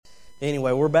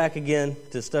Anyway, we're back again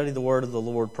to study the Word of the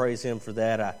Lord. Praise Him for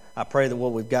that. I pray that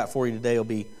what we've got for you today will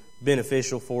be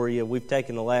beneficial for you. We've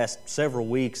taken the last several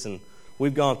weeks and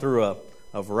we've gone through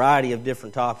a variety of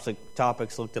different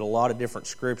topics, looked at a lot of different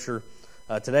Scripture.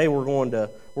 Today we're going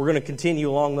to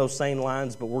continue along those same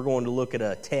lines, but we're going to look at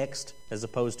a text as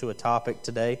opposed to a topic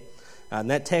today. And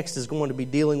that text is going to be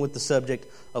dealing with the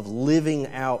subject of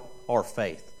living out our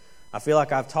faith. I feel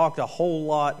like I've talked a whole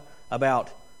lot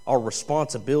about our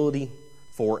responsibility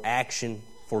for action,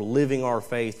 for living our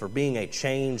faith, for being a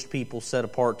changed people set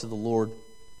apart to the Lord.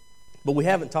 But we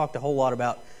haven't talked a whole lot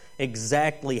about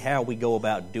exactly how we go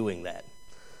about doing that.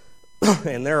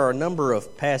 And there are a number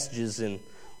of passages in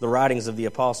the writings of the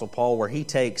Apostle Paul where he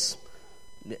takes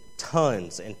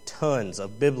tons and tons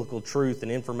of biblical truth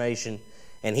and information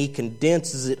and he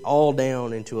condenses it all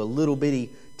down into a little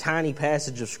bitty tiny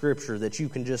passage of Scripture that you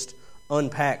can just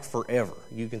unpack forever.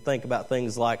 You can think about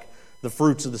things like the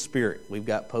fruits of the Spirit. We've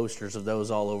got posters of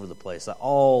those all over the place.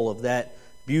 All of that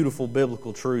beautiful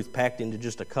biblical truth packed into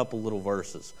just a couple little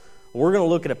verses. We're going to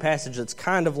look at a passage that's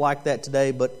kind of like that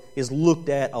today, but is looked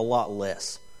at a lot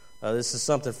less. This is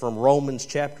something from Romans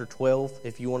chapter 12,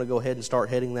 if you want to go ahead and start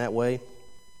heading that way.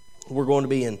 We're going to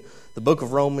be in the book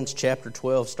of Romans chapter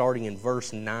 12, starting in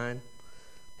verse 9.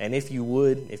 And if you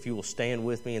will stand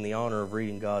with me in the honor of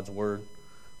reading God's Word.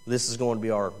 This is going to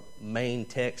be our main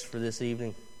text for this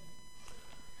evening.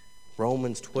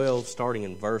 Romans 12, starting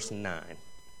in verse 9.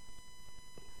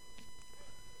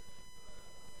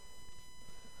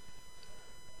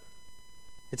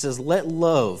 It says, "Let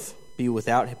love be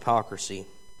without hypocrisy.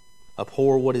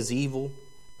 Abhor what is evil,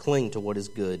 cling to what is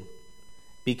good.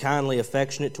 Be kindly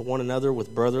affectionate to one another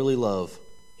with brotherly love,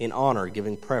 in honor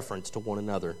giving preference to one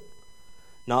another.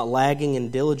 Not lagging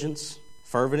in diligence,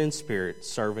 fervent in spirit,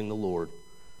 serving the Lord.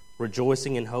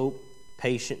 Rejoicing in hope,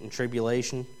 patient in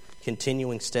tribulation,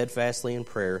 continuing steadfastly in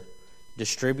prayer,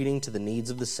 distributing to the needs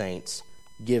of the saints,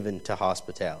 given to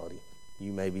hospitality."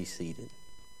 You may be seated.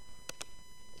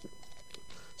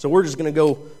 So we're just going to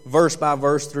go verse by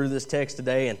verse through this text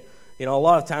today. And, a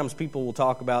lot of times people will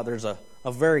talk about there's a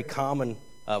very common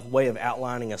way of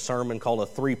outlining a sermon called a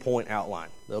 3-point outline.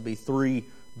 There'll be 3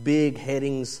 big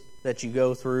headings that you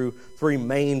go through, 3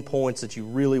 main points that you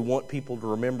really want people to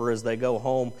remember as they go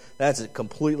home. That's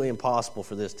completely impossible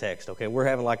for this text, okay? We're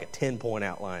having like a 10-point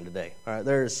outline today. All right,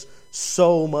 there's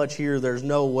so much here, there's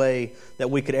no way that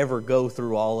we could ever go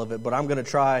through all of it, but I'm going to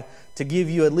try to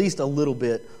give you at least a little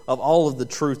bit of all of the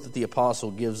truth that the apostle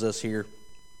gives us here.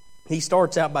 He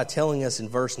starts out by telling us in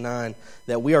verse 9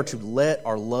 that we are to let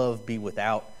our love be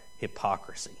without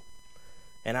hypocrisy.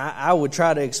 And I would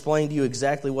try to explain to you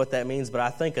exactly what that means, but I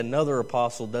think another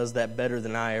apostle does that better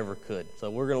than I ever could.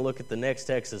 So we're going to look at the next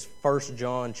text is 1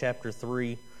 John chapter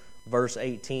 3, verse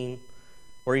 18,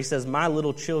 where he says, "My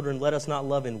little children, let us not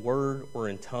love in word or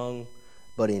in tongue,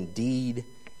 but in deed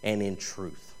and in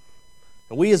truth."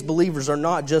 And we as believers are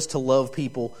not just to love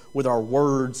people with our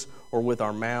words or with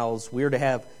our mouths. We are to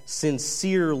have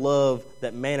sincere love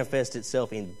that manifests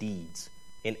itself in deeds,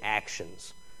 in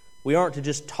actions. We aren't to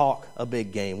just talk a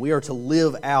big game. We are to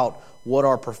live out what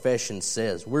our profession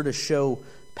says. We're to show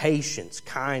patience,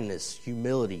 kindness,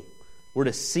 humility. We're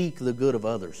to seek the good of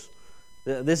others.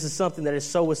 This is something that is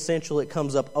so essential. It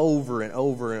comes up over and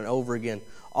over and over again.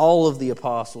 All of the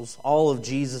apostles, all of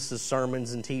Jesus'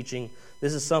 sermons and teaching,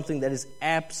 this is something that is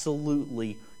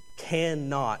absolutely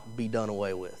cannot be done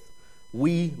away with.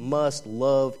 We must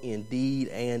love in deed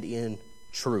and in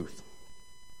truth.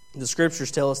 The Scriptures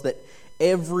tell us that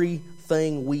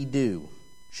everything we do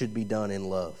should be done in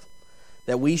love.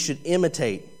 That we should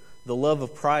imitate the love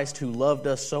of Christ who loved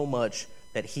us so much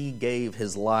that He gave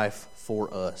His life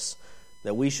for us.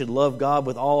 That we should love God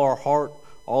with all our heart,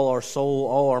 all our soul,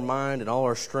 all our mind, and all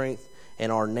our strength,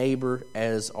 and our neighbor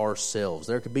as ourselves.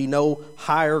 There could be no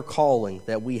higher calling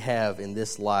that we have in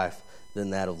this life than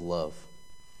that of love.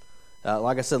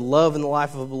 Like I said, love in the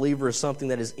life of a believer is something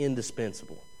that is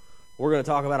indispensable. We're going to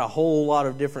talk about a whole lot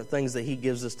of different things that he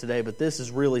gives us today, but this is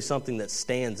really something that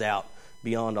stands out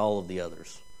beyond all of the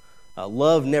others.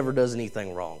 Love never does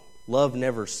anything wrong. Love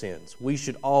never sins. We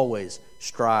should always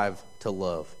strive to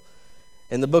love.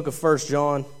 In the book of 1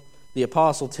 John, the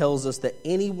apostle tells us that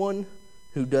anyone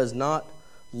who does not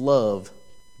love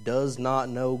does not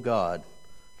know God,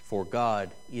 for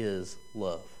God is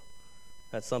love.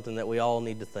 That's something that we all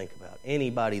need to think about.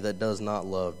 Anybody that does not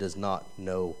love does not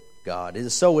know God. It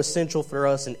is so essential for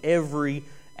us in every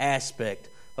aspect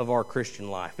of our Christian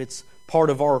life. It's part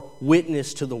of our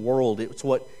witness to the world. It's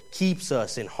what keeps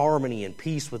us in harmony and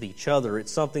peace with each other.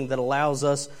 It's something that allows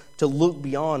us to look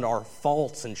beyond our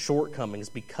faults and shortcomings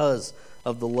because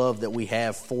of the love that we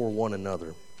have for one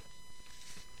another.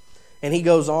 And he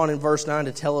goes on in verse 9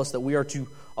 to tell us that we are to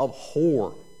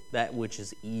abhor that which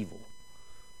is evil.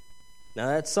 Now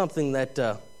that's something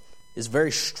that is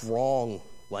very strong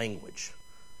language.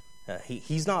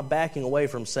 He's not backing away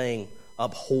from saying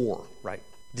abhor, right?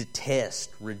 Detest,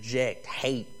 reject,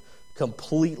 hate,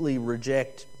 completely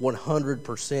reject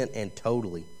 100% and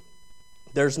totally.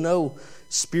 There's no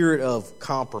spirit of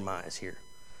compromise here.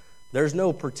 There's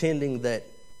no pretending that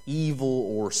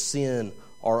evil or sin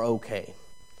are okay.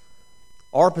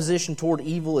 Our position toward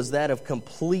evil is that of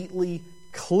completely,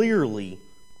 clearly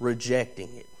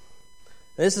rejecting it.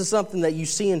 This is something that you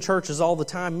see in churches all the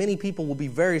time. Many people will be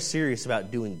very serious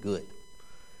about doing good.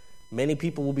 Many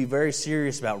people will be very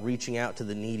serious about reaching out to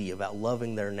the needy, about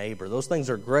loving their neighbor. Those things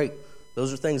are great.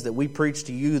 Those are things that we preach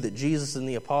to you, that Jesus and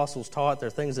the apostles taught. They're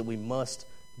things that we must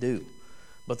do.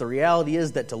 But the reality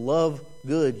is that to love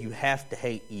good, you have to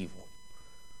hate evil.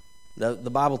 The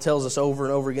Bible tells us over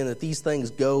and over again that these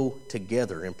things go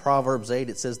together. In Proverbs 8,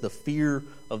 it says, "The fear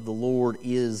of the Lord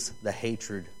is the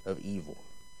hatred of evil."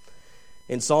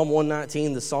 In Psalm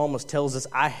 119, the psalmist tells us,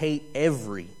 "I hate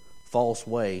every false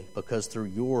way, because through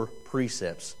your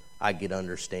precepts I get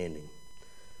understanding."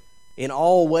 In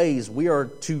all ways, we are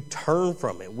to turn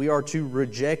from it. We are to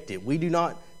reject it. We do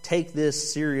not take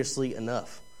this seriously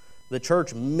enough. The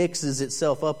church mixes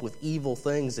itself up with evil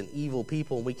things and evil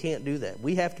people, and we can't do that.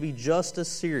 We have to be just as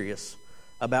serious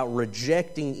about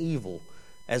rejecting evil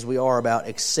as we are about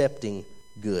accepting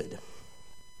good.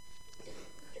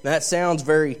 Now, that sounds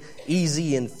very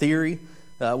easy in theory.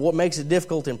 What makes it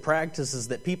difficult in practice is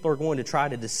that people are going to try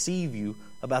to deceive you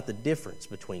about the difference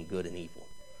between good and evil.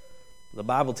 The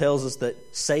Bible tells us that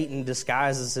Satan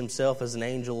disguises himself as an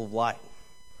angel of light.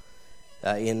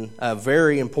 In a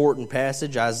very important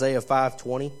passage, Isaiah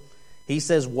 5:20, he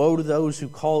says, "Woe to those who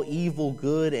call evil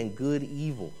good and good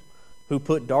evil, who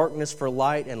put darkness for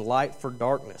light and light for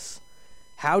darkness."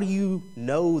 How do you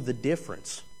know the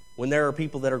difference when there are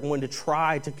people that are going to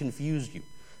try to confuse you?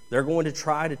 They're going to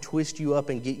try to twist you up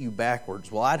and get you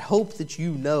backwards. Well, I'd hope that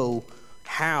you know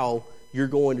how you're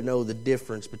going to know the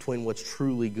difference between what's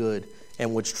truly good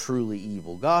and what's truly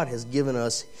evil. God has given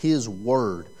us His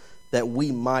Word that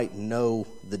we might know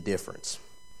the difference.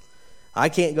 I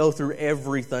can't go through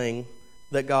everything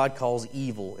that God calls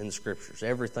evil in the Scriptures,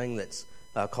 everything that's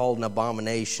called an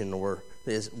abomination or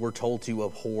we're told to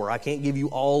abhor. I can't give you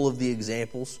all of the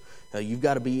examples. You've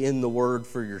got to be in the Word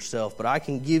for yourself. But I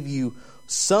can give you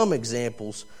some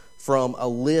examples from a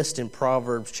list in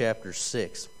Proverbs chapter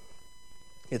 6.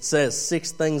 It says,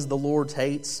 6 things the Lord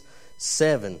hates,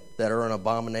 7 that are an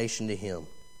abomination to Him.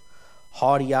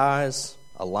 Haughty eyes,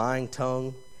 a lying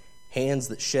tongue, hands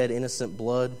that shed innocent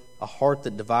blood, a heart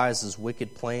that devises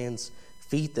wicked plans,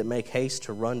 feet that make haste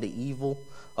to run to evil,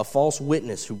 a false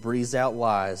witness who breathes out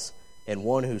lies, and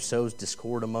one who sows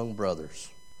discord among brothers.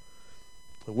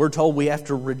 We're told we have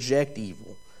to reject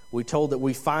evil. We're told that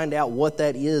we find out what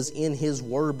that is in His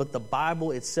Word, but the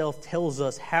Bible itself tells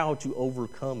us how to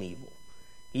overcome evil.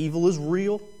 Evil is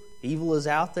real. Evil is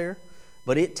out there.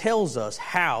 But it tells us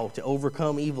how to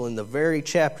overcome evil in the very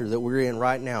chapter that we're in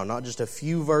right now, not just a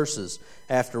few verses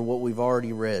after what we've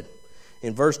already read.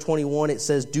 In verse 21, it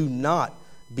says, "Do not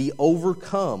be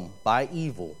overcome by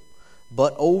evil,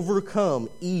 but overcome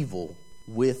evil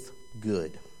with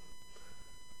good."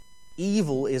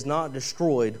 Evil is not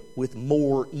destroyed with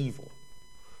more evil.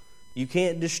 You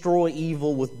can't destroy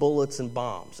evil with bullets and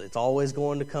bombs. It's always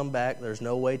going to come back. There's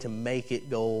no way to make it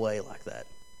go away like that.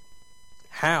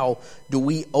 How do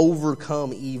we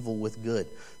overcome evil with good?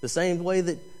 The same way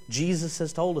that Jesus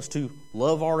has told us to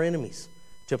love our enemies,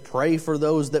 to pray for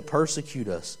those that persecute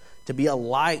us, to be a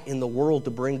light in the world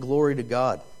to bring glory to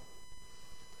God.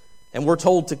 And we're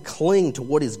told to cling to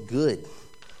what is good,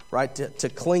 right? To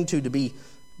cling to be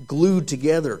glued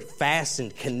together,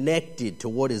 fastened, connected to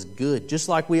what is good. Just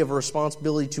like we have a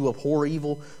responsibility to abhor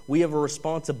evil, we have a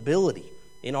responsibility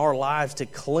in our lives to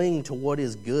cling to what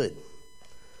is good.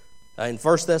 In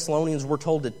 1 Thessalonians, we're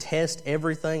told to test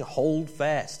everything, hold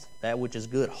fast that which is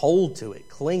good. Hold to it,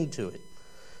 cling to it.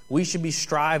 We should be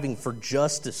striving for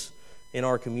justice in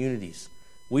our communities.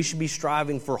 We should be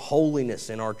striving for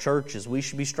holiness in our churches. We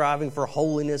should be striving for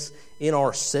holiness in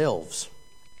ourselves.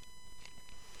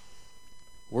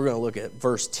 We're going to look at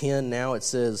verse 10 now. It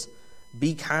says,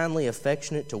 "Be kindly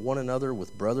affectionate to one another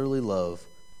with brotherly love,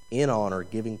 in honor,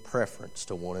 giving preference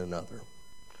to one another."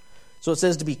 So it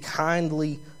says to be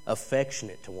kindly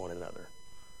affectionate to one another.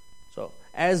 So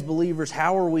as believers,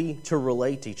 how are we to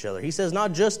relate to each other? He says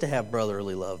not just to have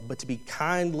brotherly love, but to be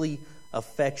kindly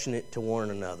affectionate to one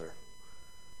another.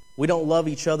 We don't love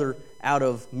each other out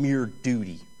of mere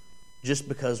duty, just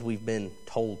because we've been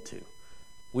told to.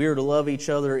 We are to love each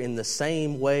other in the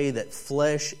same way that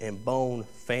flesh and bone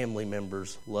family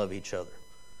members love each other,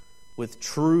 with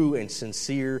true and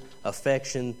sincere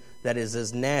affection that is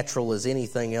as natural as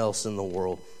anything else in the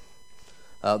world.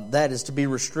 That is to be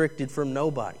restricted from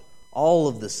nobody. All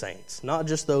of the saints, not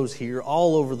just those here,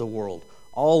 all over the world,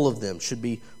 all of them should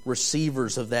be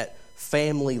receivers of that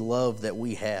family love that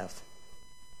we have.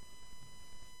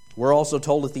 We're also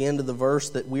told at the end of the verse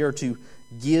that we are to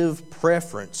give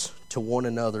preference to one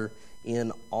another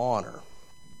in honor.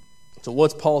 So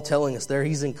what's Paul telling us there?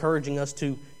 He's encouraging us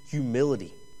to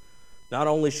humility. Not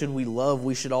only should we love,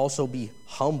 we should also be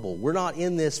humble. We're not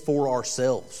in this for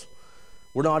ourselves.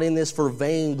 We're not in this for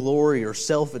vainglory or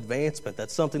self-advancement.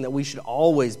 That's something that we should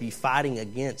always be fighting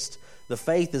against. The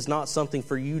faith is not something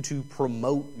for you to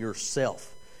promote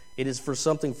yourself. It is for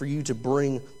something for you to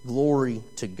bring glory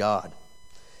to God.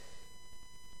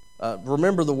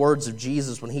 Remember the words of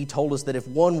Jesus when he told us that if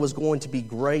one was going to be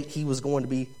great, he was going to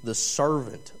be the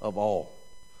servant of all.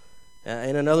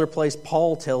 In another place,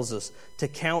 Paul tells us to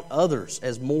count others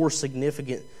as more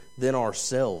significant than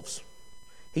ourselves.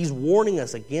 He's warning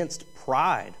us against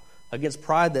pride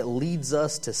that leads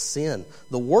us to sin.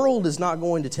 The world is not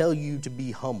going to tell you to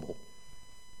be humble.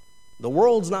 The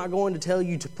world's not going to tell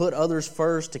you to put others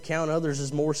first, to count others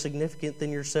as more significant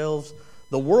than yourselves.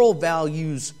 The world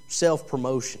values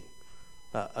self-promotion,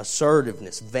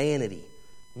 assertiveness, vanity,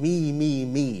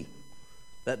 me.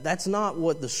 That's not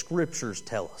what the Scriptures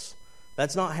tell us.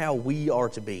 That's not how we are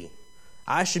to be.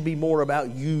 I should be more about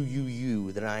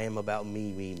you than I am about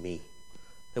me.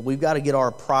 That we've got to get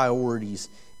our priorities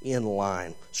in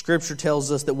line. Scripture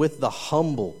tells us that with the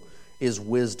humble is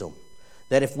wisdom.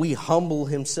 That if we humble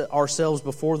ourselves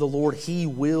before the Lord, He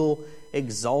will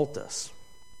exalt us.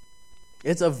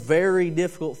 It's a very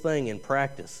difficult thing in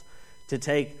practice to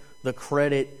take the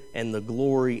credit and the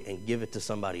glory and give it to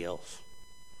somebody else.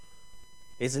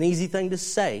 It's an easy thing to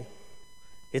say.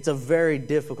 It's a very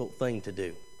difficult thing to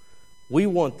do. We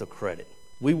want the credit.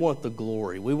 We want the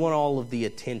glory. We want all of the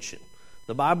attention.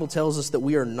 The Bible tells us that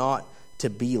we are not to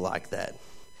be like that.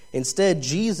 Instead,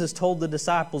 Jesus told the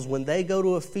disciples when they go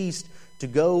to a feast to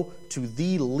go to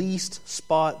the least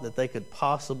spot that they could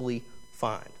possibly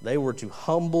find. They were to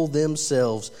humble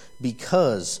themselves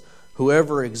because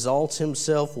whoever exalts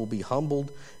himself will be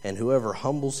humbled, and whoever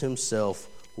humbles himself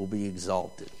will be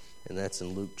exalted. And that's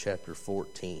in Luke chapter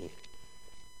 14.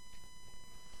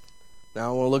 Now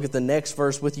I want to look at the next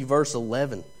verse with you, verse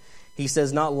 11. He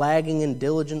says, not lagging in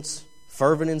diligence,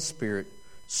 fervent in spirit,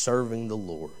 serving the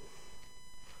Lord.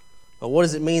 Now, what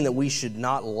does it mean that we should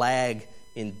not lag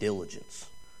in diligence?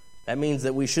 That means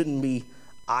that we shouldn't be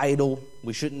idle,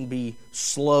 we shouldn't be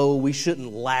slow, we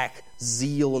shouldn't lack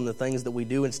zeal in the things that we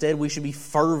do. Instead, we should be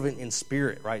fervent in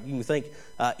spirit, right? You can think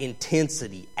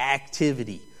intensity,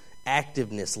 activity,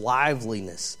 activeness,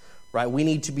 liveliness, right? We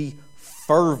need to be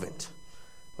fervent.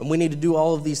 And we need to do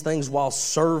all of these things while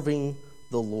serving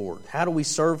the Lord. How do we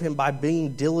serve Him? By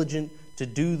being diligent to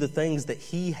do the things that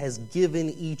He has given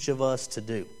each of us to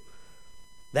do.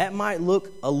 That might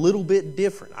look a little bit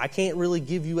different. I can't really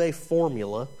give you a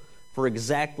formula for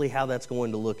exactly how that's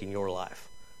going to look in your life.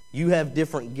 You have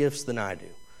different gifts than I do.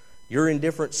 You're in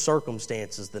different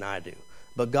circumstances than I do.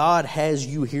 But God has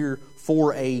you here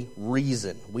for a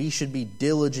reason. We should be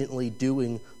diligently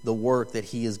doing the work that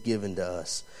He has given to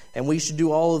us. And we should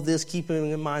do all of this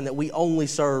keeping in mind that we only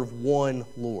serve one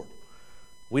Lord.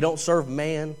 We don't serve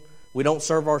man. We don't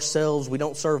serve ourselves. We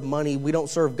don't serve money. We don't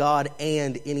serve God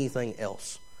and anything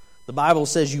else. The Bible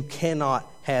says you cannot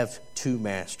have two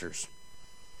masters.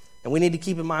 And we need to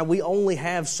keep in mind we only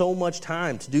have so much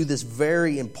time to do this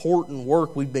very important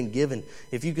work we've been given.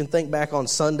 If you can think back on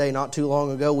Sunday not too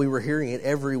long ago, we were hearing it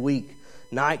every week.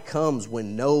 Night comes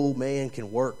when no man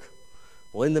can work.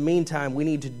 Well, in the meantime, we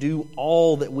need to do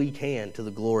all that we can to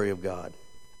the glory of God.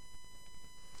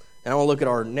 And I want to look at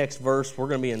our next verse. We're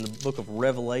going to be in the book of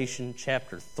Revelation,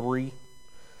 chapter 3,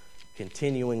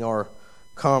 continuing our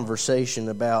conversation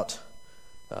about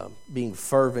being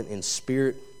fervent in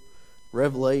spirit.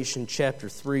 Revelation chapter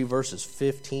 3, verses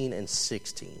 15 and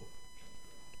 16.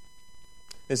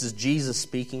 This is Jesus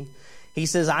speaking. He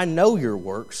says, I know your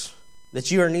works,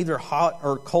 that you are neither hot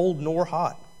or cold nor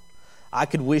hot. I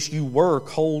could wish you were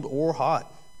cold or hot.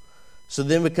 So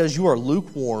then, because you are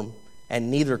lukewarm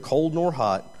and neither cold nor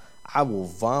hot, I will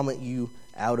vomit you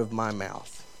out of my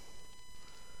mouth.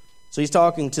 So he's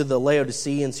talking to the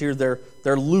Laodiceans here. They're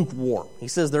lukewarm. He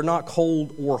says they're not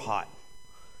cold or hot.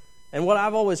 And what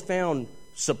I've always found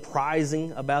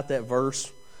surprising about that verse,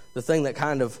 the thing that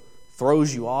kind of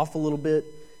throws you off a little bit,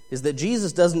 is that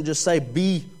Jesus doesn't just say,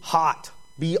 be hot,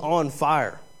 be on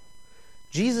fire.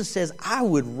 Jesus says, I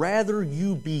would rather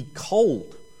you be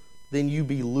cold than you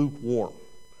be lukewarm.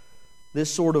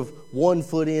 This sort of 1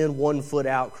 foot in, 1 foot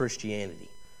out Christianity.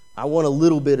 I want a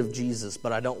little bit of Jesus,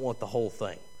 but I don't want the whole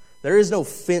thing. There is no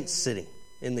fence sitting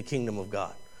in the kingdom of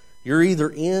God. You're either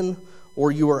in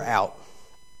or you are out.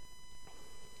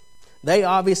 They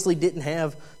obviously didn't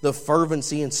have the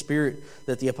fervency and spirit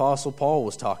that the Apostle Paul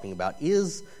was talking about.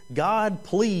 Is God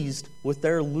pleased with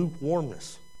their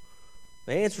lukewarmness?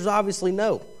 The answer is obviously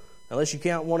no, unless you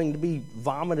count wanting to be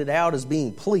vomited out as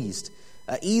being pleased.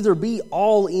 Either be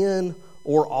all in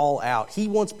or all out. He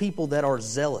wants people that are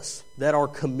zealous, that are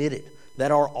committed,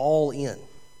 that are all in.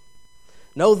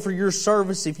 Know for your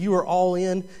service, if you are all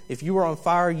in, if you are on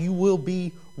fire, you will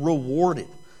be rewarded.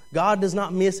 God does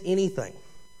not miss anything.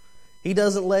 He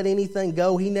doesn't let anything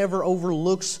go. He never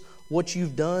overlooks what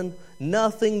you've done.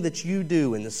 Nothing that you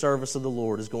do in the service of the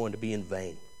Lord is going to be in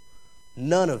vain.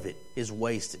 None of it is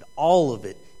wasted. All of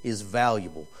it is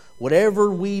valuable.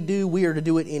 Whatever we do, we are to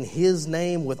do it in His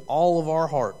name with all of our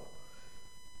heart.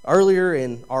 Earlier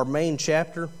in our main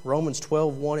chapter, Romans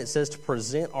 12:1, it says to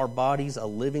present our bodies a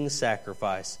living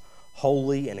sacrifice,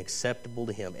 holy and acceptable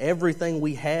to Him. Everything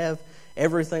we have,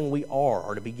 everything we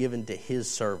are to be given to His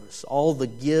service. All the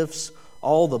gifts,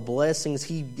 all the blessings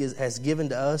He has given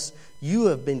to us, you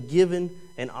have been given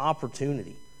an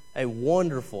opportunity, a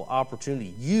wonderful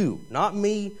opportunity. You, not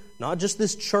me, not just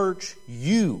this church,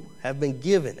 you have been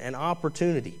given an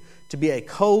opportunity to be a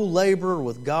co-laborer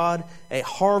with God, a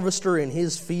harvester in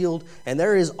His field, and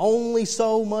there is only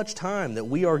so much time that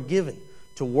we are given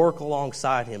to work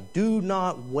alongside Him. Do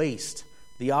not waste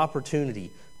the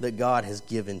opportunity that God has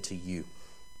given to you.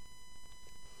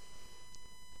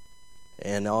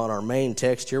 And on our main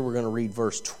text here, we're going to read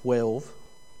verse 12.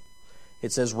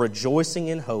 It says, rejoicing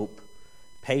in hope,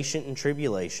 patient in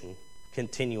tribulation,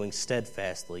 continuing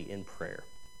steadfastly in prayer.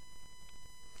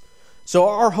 So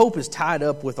our hope is tied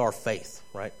up with our faith,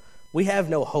 right? We have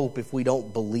no hope if we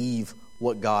don't believe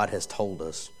what God has told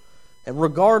us. And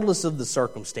regardless of the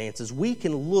circumstances, we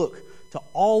can look to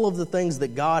all of the things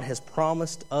that God has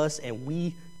promised us and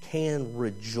we can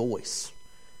rejoice.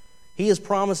 He has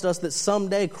promised us that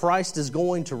someday Christ is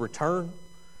going to return,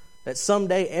 that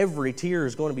someday every tear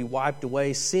is going to be wiped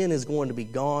away, sin is going to be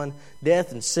gone,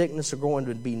 death and sickness are going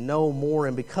to be no more,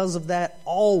 and because of that,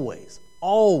 always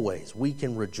we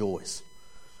can rejoice.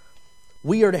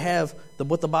 We are to have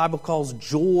what the Bible calls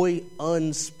joy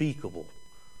unspeakable,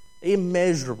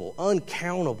 immeasurable,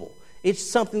 uncountable. It's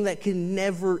something that can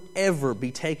never, ever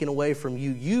be taken away from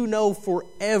you. You know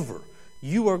forever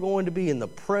you are going to be in the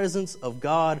presence of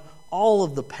God. All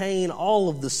of the pain, all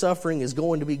of the suffering is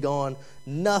going to be gone.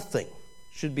 Nothing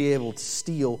should be able to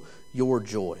steal your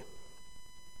joy.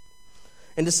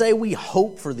 And to say we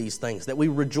hope for these things, that we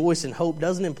rejoice in hope,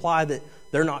 doesn't imply that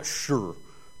they're not sure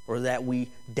or that we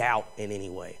doubt in any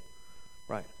way,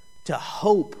 right? To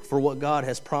hope for what God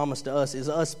has promised to us is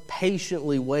us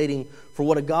patiently waiting for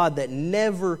what a God that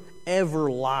never, ever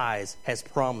lies has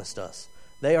promised us.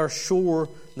 They are sure,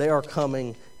 they are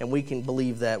coming, and we can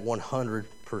believe that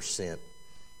 100%.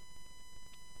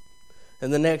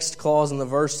 And the next clause in the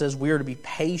verse says we are to be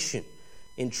patient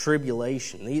in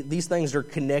tribulation. These things are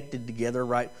connected together,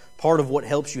 right? Part of what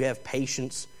helps you have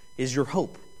patience is your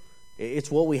hope. It's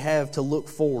what we have to look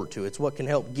forward to. It's what can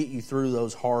help get you through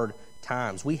those hard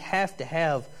times. We have to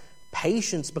have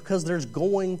patience because there's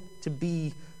going to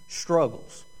be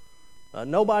struggles.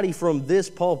 Nobody from this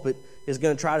pulpit is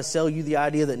going to try to sell you the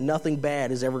idea that nothing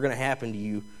bad is ever going to happen to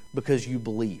you because you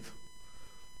believe.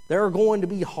 There are going to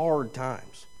be hard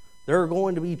times. There are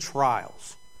going to be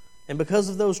trials. And because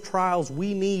of those trials,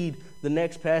 we need the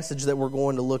next passage that we're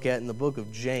going to look at in the book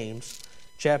of James,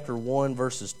 chapter 1,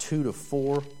 verses 2 to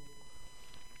 4.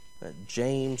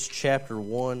 James chapter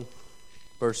 1,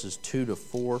 verses 2 to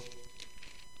 4.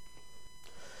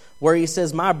 Where he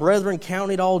says, my brethren,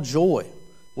 count it all joy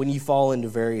when you fall into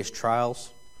various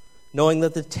trials, knowing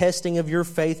that the testing of your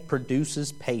faith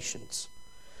produces patience.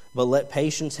 But let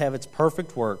patience have its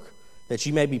perfect work, that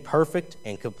you may be perfect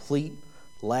and complete,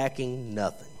 lacking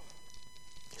nothing.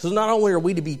 So not only are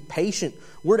we to be patient,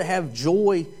 we're to have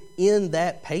joy in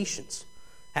that patience.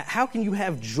 How can you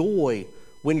have joy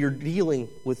when you're dealing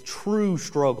with true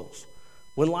struggles,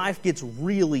 when life gets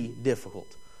really difficult?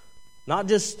 Not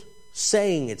just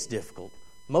saying it's difficult.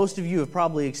 Most of you have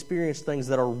probably experienced things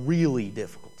that are really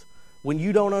difficult, when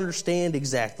you don't understand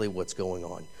exactly what's going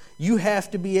on. You have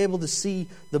to be able to see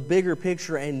the bigger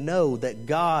picture and know that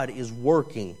God is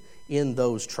working in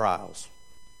those trials.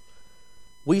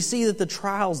 We see that the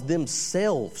trials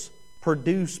themselves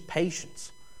produce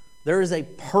patience. There is a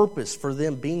purpose for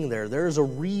them being there. There is a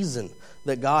reason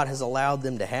that God has allowed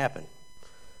them to happen.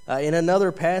 In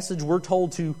another passage, we're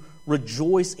told to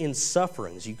rejoice in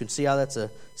sufferings. You can see how that's a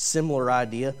similar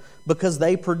idea, because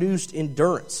they produced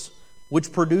endurance,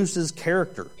 which produces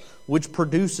character, which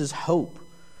produces hope.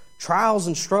 Trials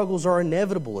and struggles are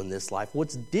inevitable in this life.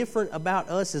 What's different about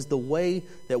us is the way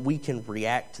that we can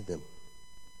react to them.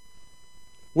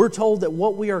 We're told that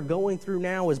what we are going through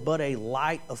now is but a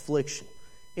light affliction.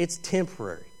 It's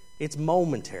temporary. It's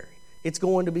momentary. It's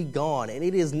going to be gone, and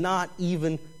it is not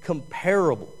even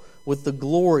comparable with the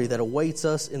glory that awaits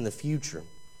us in the future.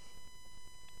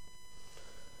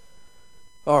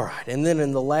 All right, and then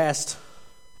in the last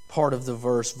part of the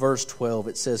verse, verse 12,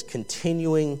 it says,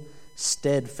 continuing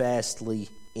steadfastly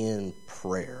in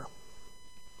prayer.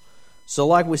 So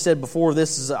like we said before,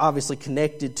 this is obviously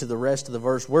connected to the rest of the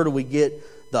verse. Where do we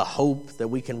get the hope that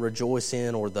we can rejoice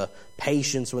in, or the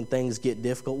patience when things get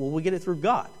difficult? Well, we get it through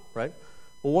God, right?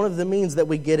 Well, one of the means that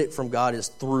we get it from God is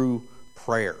through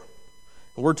prayer.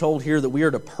 And we're told here that we are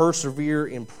to persevere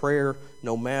in prayer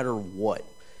no matter what.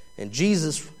 And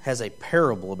Jesus has a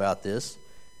parable about this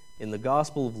in the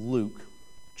Gospel of Luke,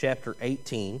 chapter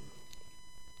 18.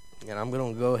 And I'm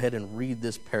going to go ahead and read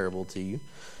this parable to you.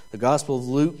 The Gospel of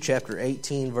Luke, chapter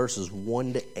 18, verses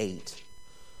 1 to 8.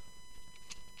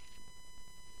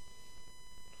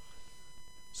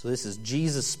 So this is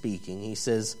Jesus speaking. He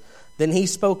says, "Then he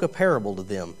spoke a parable to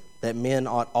them, that men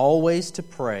ought always to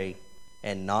pray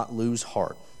and not lose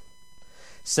heart,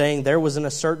 saying, there was in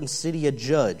a certain city a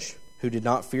judge who did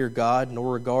not fear God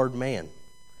nor regard man.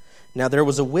 Now there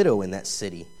was a widow in that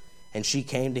city, and she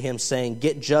came to him, saying,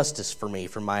 get justice for me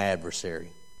from my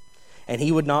adversary. And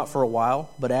he would not for a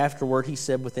while, but afterward he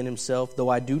said within himself, though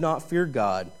I do not fear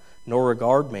God nor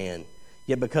regard man,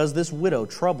 yet because this widow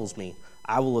troubles me,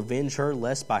 I will avenge her,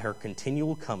 lest by her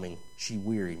continual coming she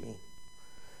weary me.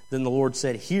 Then the Lord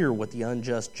said, hear what the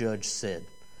unjust judge said.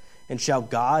 And shall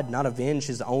God not avenge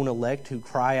his own elect who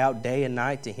cry out day and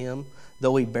night to him,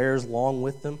 though he bears long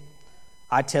with them?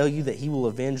 I tell you that he will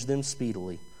avenge them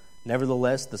speedily.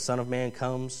 Nevertheless, the Son of Man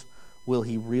comes. Will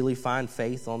he really find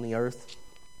faith on the earth?"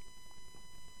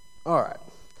 All right.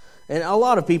 And a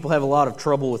lot of people have a lot of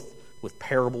trouble with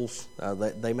parables.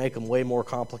 They make them way more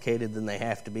complicated than they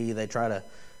have to be. They try to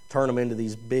turn them into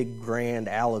these big, grand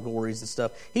allegories and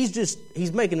stuff.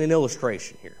 He's making an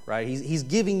illustration here, right? He's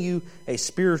giving you a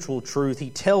spiritual truth. He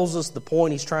tells us the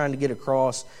point he's trying to get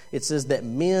across. It says that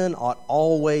men ought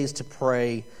always to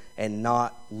pray and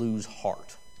not lose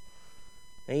heart.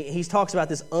 And he talks about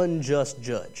this unjust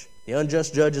judge. The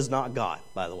unjust judge is not God,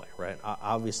 by the way, right?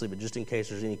 Obviously, but just in case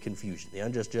there's any confusion, the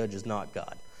unjust judge is not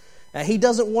God. He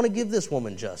doesn't want to give this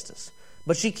woman justice.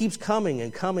 But she keeps coming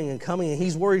and coming and coming, and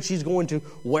he's worried she's going to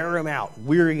wear him out,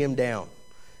 weary him down.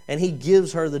 And he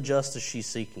gives her the justice she's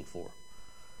seeking for.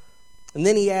 And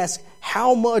then he asks,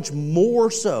 how much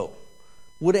more so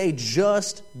would a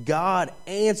just God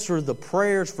answer the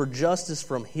prayers for justice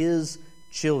from his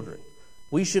children?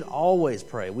 We should always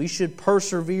pray. We should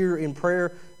persevere in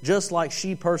prayer just like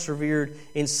she persevered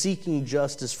in seeking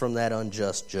justice from that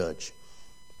unjust judge.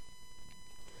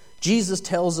 Jesus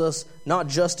tells us not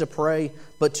just to pray,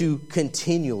 but to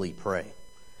continually pray,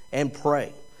 and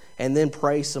then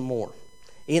pray some more.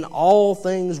 In all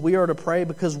things we are to pray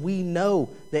because we know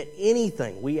that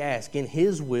anything we ask in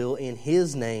his will, in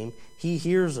his name, he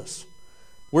hears us.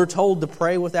 We're told to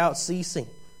pray without ceasing.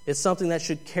 It's something that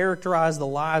should characterize the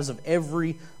lives of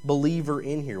every believer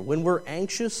in here. When we're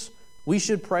anxious, we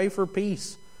should pray for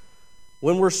peace.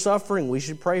 When we're suffering, we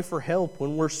should pray for help.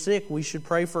 When we're sick, we should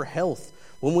pray for health.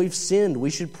 When we've sinned, we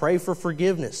should pray for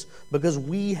forgiveness because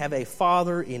we have a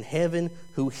Father in heaven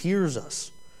who hears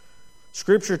us.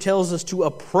 Scripture tells us to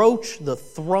approach the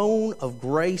throne of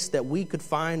grace that we could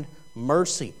find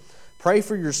mercy. Pray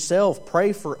for yourself.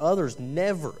 Pray for others.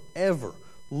 Never, ever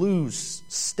lose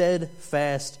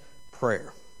steadfast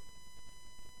prayer.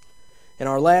 And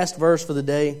our last verse for the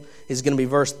day is going to be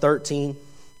verse 13.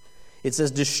 It says,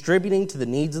 distributing to the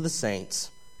needs of the saints,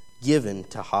 given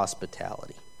to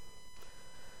hospitality.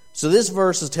 So this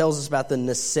verse tells us about the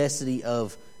necessity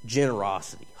of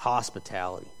generosity,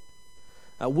 hospitality.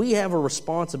 We have a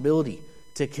responsibility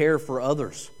to care for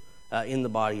others in the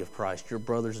body of Christ, your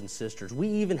brothers and sisters. We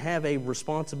even have a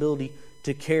responsibility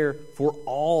to care for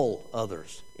all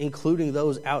others, including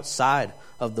those outside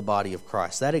of the body of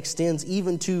Christ. That extends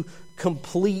even to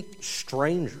complete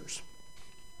strangers.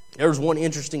 There's one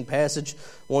interesting passage,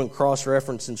 one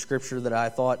cross-reference in Scripture that I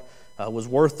thought was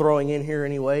worth throwing in here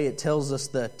anyway. It tells us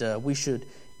that we should,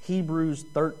 Hebrews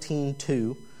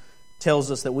 13:2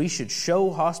 tells us that we should show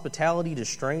hospitality to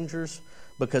strangers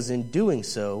because in doing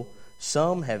so,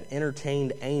 some have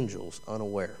entertained angels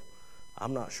unaware.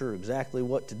 I'm not sure exactly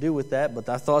what to do with that, but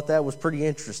I thought that was pretty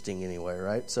interesting anyway,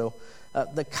 right? So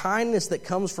the kindness that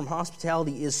comes from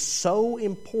hospitality is so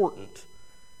important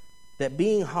that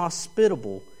being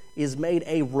hospitable is made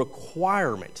a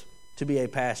requirement to be a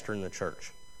pastor in the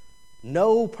church.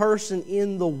 No person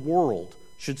in the world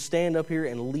should stand up here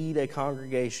and lead a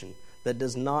congregation that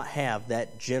does not have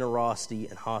that generosity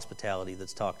and hospitality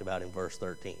that's talked about in verse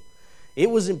 13. It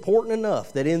was important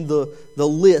enough that in the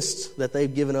list that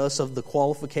they've given us of the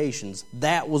qualifications,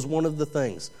 that was one of the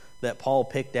things that Paul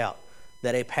picked out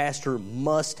that a pastor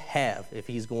must have if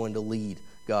he's going to lead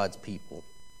God's people.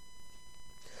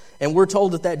 And we're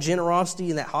told that generosity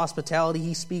and that hospitality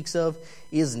he speaks of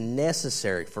is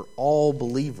necessary for all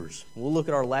believers. We'll look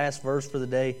at our last verse for the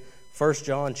day, 1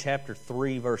 John chapter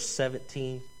 3, verse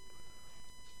 17,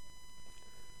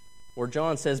 where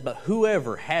John says, "But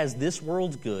whoever has this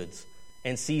world's goods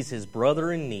and sees his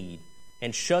brother in need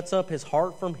and shuts up his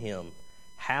heart from him,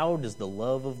 how does the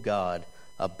love of God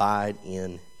abide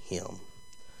in him?"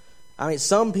 I mean,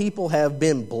 some people have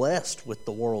been blessed with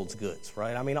the world's goods,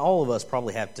 right? I mean, all of us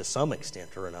probably have to some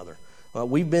extent or another.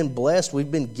 We've been blessed. We've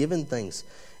been given things.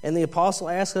 And the apostle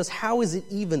asks us, how is it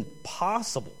even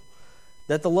possible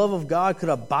that the love of God could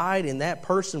abide in that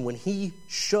person when he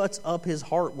shuts up his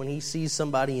heart when he sees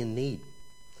somebody in need?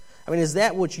 I mean, is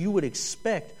that what you would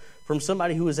expect from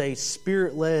somebody who is a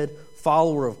Spirit-led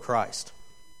follower of Christ?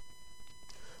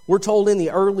 We're told in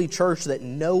the early church that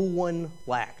no one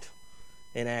lacked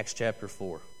in Acts chapter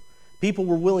 4. People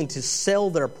were willing to sell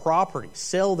their property,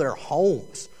 sell their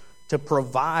homes to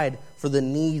provide for the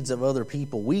needs of other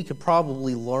people. We could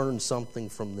probably learn something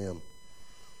from them.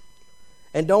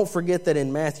 And don't forget that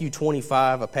in Matthew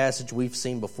 25, a passage we've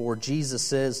seen before, Jesus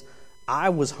says, "I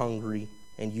was hungry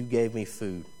and you gave me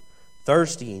food,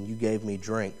 thirsty and you gave me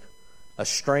drink, a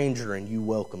stranger and you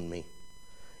welcomed me.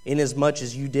 Inasmuch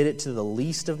as you did it to the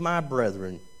least of my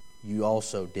brethren, you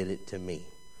also did it to me."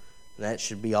 And that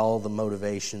should be all the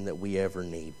motivation that we ever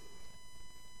need.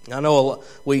 I know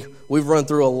we've run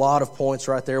through a lot of points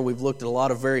right there. We've looked at a lot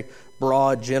of very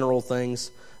broad, general things.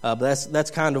 But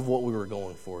that's kind of what we were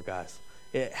going for, guys.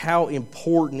 How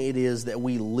important it is that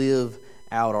we live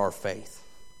out our faith.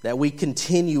 That we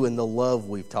continue in the love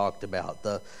we've talked about,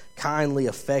 the kindly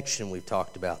affection we've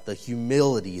talked about, the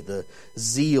humility, the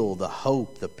zeal, the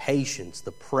hope, the patience,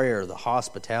 the prayer, the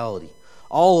hospitality.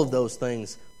 All of those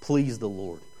things please the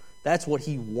Lord. That's what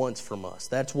he wants from us.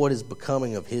 That's what is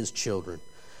becoming of his children.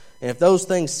 And if those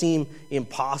things seem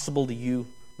impossible to you,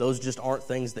 those just aren't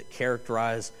things that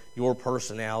characterize your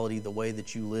personality, the way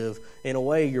that you live, in a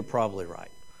way, you're probably right.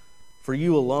 For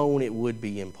you alone, it would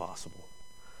be impossible.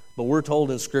 But we're told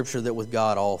in Scripture that with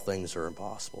God, all things are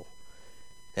impossible.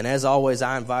 And as always,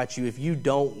 I invite you, if you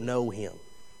don't know him,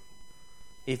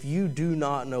 if you do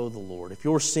not know the Lord, if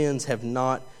your sins have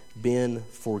not been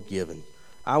forgiven,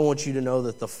 I want you to know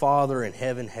that the Father in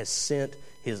heaven has sent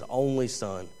his only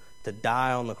Son to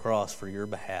die on the cross for your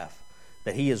behalf,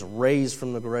 that he is raised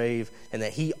from the grave, and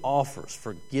that he offers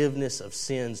forgiveness of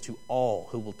sins to all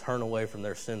who will turn away from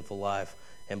their sinful life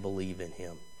and believe in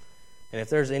him. And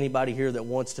if there's anybody here that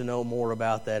wants to know more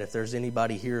about that, if there's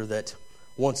anybody here that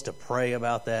wants to pray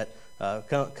about that,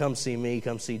 come see me,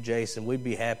 come see Jason. We'd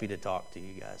be happy to talk to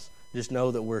you guys. Just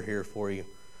know that we're here for you.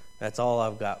 That's all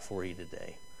I've got for you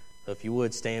today. So if you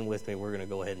would stand with me, we're going to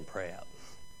go ahead and pray out.